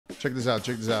Check this out,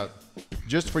 check this out.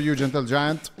 Just for you, Gentle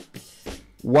Giant,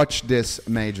 watch this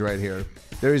mage right here.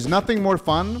 There is nothing more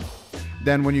fun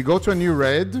than when you go to a new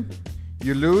raid,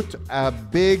 you loot a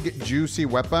big, juicy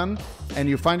weapon, and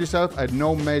you find yourself a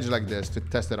no mage like this to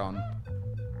test it on.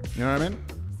 You know what I mean?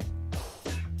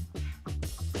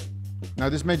 Now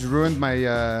this mage ruined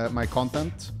my my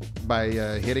content by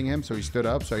hitting him, so he stood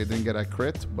up, so he didn't get a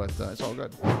crit, but it's all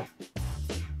good.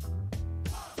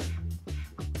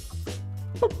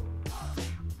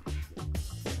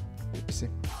 See.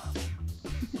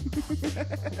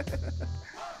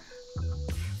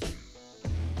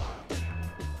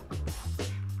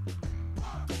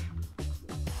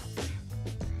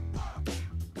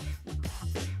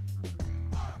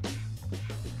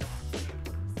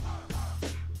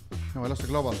 No, I lost the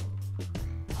global.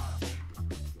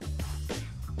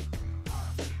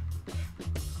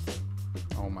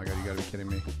 Oh my god, you gotta be kidding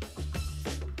me.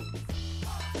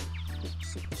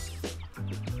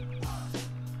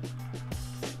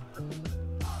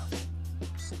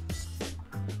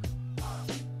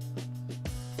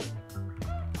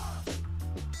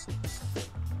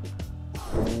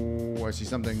 Oh, I see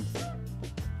something.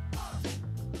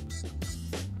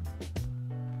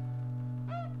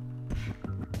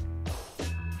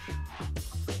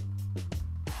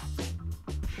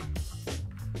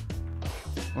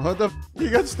 What the f? You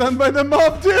got stunned by the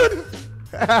mob, dude!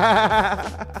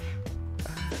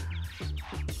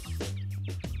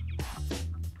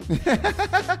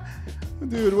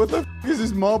 Dude, what the f is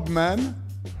this mob, man?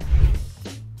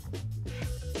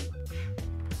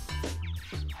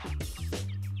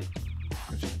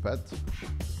 Pet?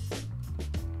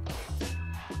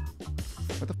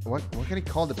 What the f? What can he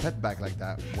call the pet back like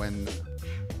that when...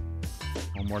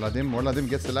 Oh, Morladim. Morladim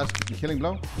gets the last killing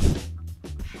blow.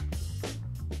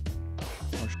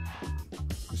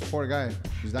 Poor guy.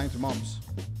 He's dying to mobs.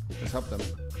 Let's help them.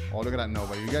 Oh, look at that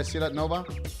Nova. You guys see that Nova?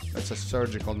 That's a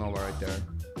surgical Nova right there.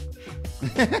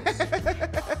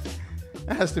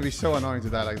 It has to be so annoying to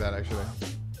die like that, actually.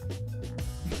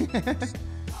 You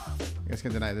guys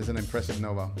can deny it. This is an impressive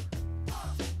Nova.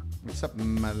 What's up,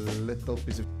 my little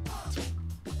piece of shit?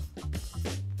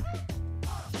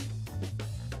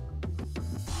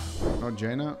 Oh,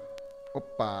 Jaina.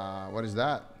 Oppa. What is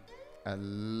that? A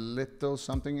little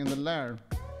something in the lair.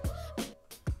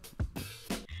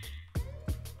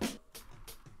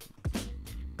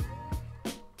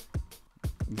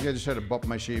 I just tried to bop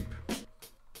my sheep.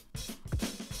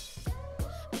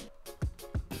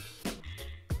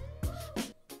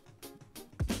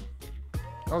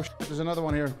 Oh shit, there's another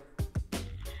one here.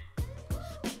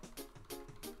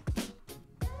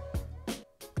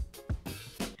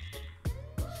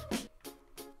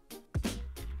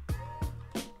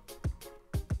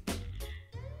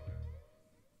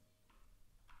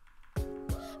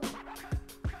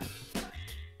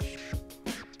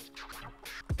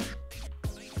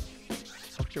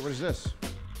 Shit, what is this?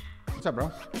 What's up, bro?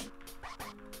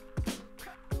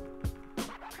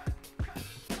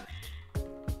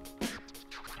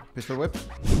 Pistol whip.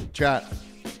 Chat.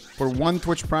 For one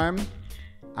Twitch Prime,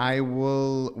 I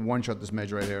will one-shot this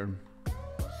mage right here.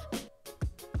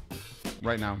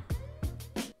 Right now.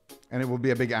 And it will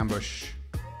be a big ambush.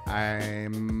 I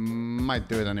might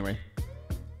do it anyway.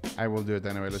 I will do it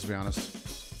anyway, let's be honest.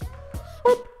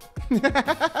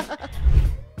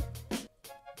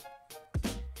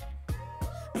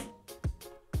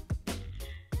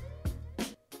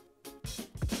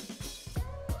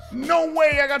 No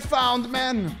way I got found,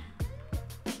 man!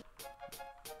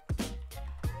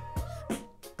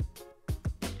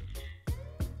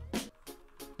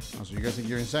 Oh, so you guys think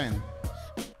you're insane?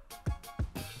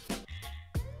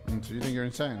 So you think you're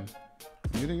insane?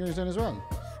 You think you're insane as well?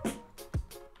 Well,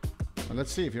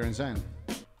 let's see if you're insane.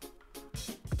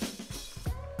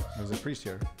 There's a priest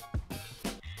here.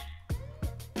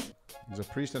 There's a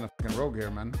priest and a fucking rogue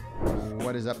here, man.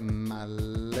 What is that, my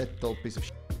little piece of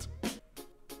shit?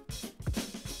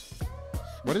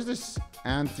 What is this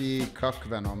anti-cuck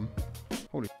venom?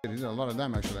 Holy shit, he did a lot of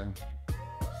damage actually.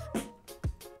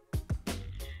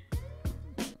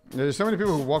 There's so many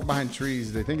people who walk behind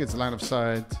trees, they think it's line of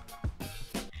sight.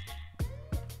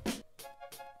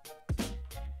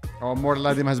 Oh,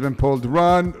 Morladim has been pulled.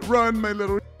 Run! Run, my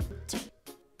little shit!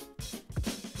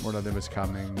 Morladim is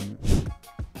coming.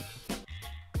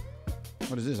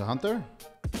 What is this, a hunter?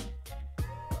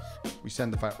 We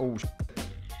send the fire. Oh, shit.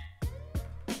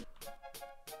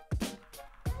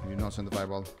 You do not send the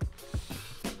fireball.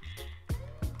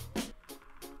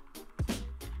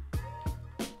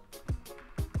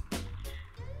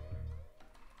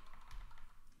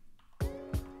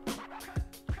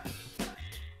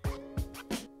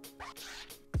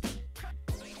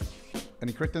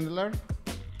 Any crit in the lair?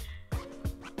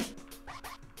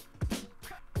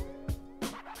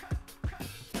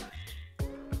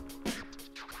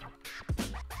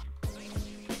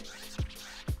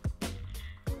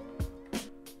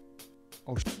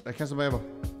 Oh shit, I can't survive.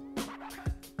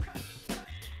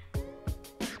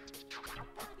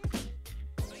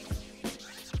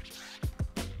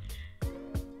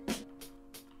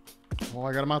 Oh,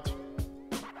 I got him out.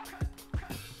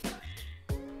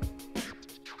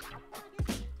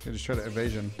 I just try to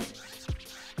evasion.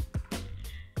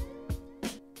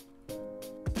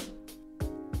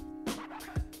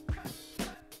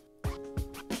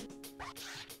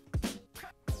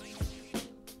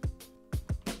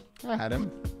 I had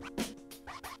him,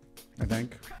 I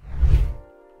think.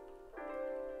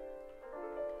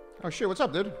 Oh shit, what's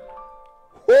up, dude?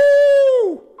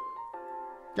 Woo!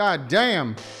 God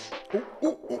damn. Ooh,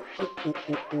 ooh, ooh, ooh,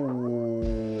 ooh,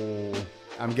 ooh.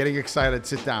 I'm getting excited.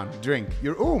 Sit down. Drink.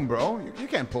 You're bro. You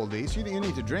can't pull these. You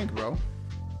need to drink, bro.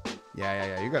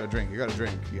 Yeah. You gotta drink. You gotta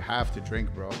drink. You have to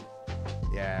drink, bro.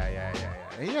 Yeah.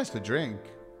 He has to drink.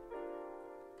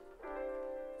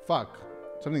 Fuck.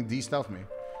 Something de-stealth me.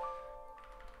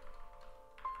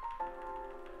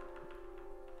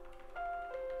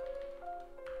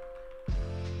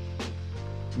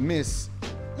 Miss.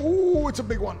 Ooh, it's a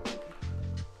big one.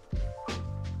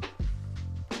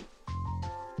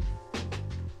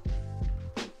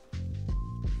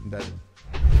 Dead.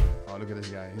 Oh, look at this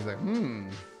guy. He's like,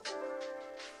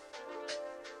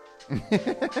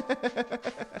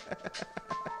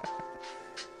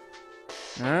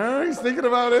 he's thinking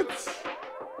about it.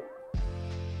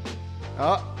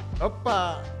 Oh,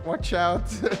 oppa. Watch out.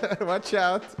 Watch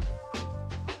out.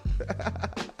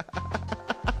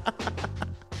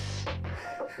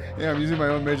 Yeah, I'm using my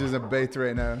own mage as a bait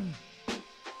right now.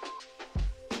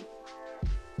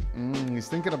 He's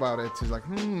thinking about it. He's like,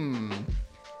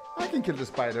 I can kill the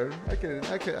spider. I can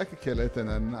kill it, and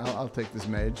then I'll take this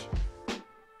mage.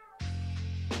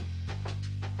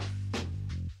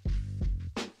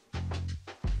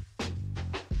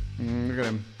 Look at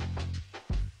him.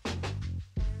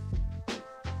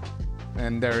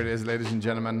 And there it is, ladies and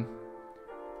gentlemen.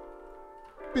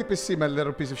 PPC, my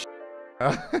little piece of shit.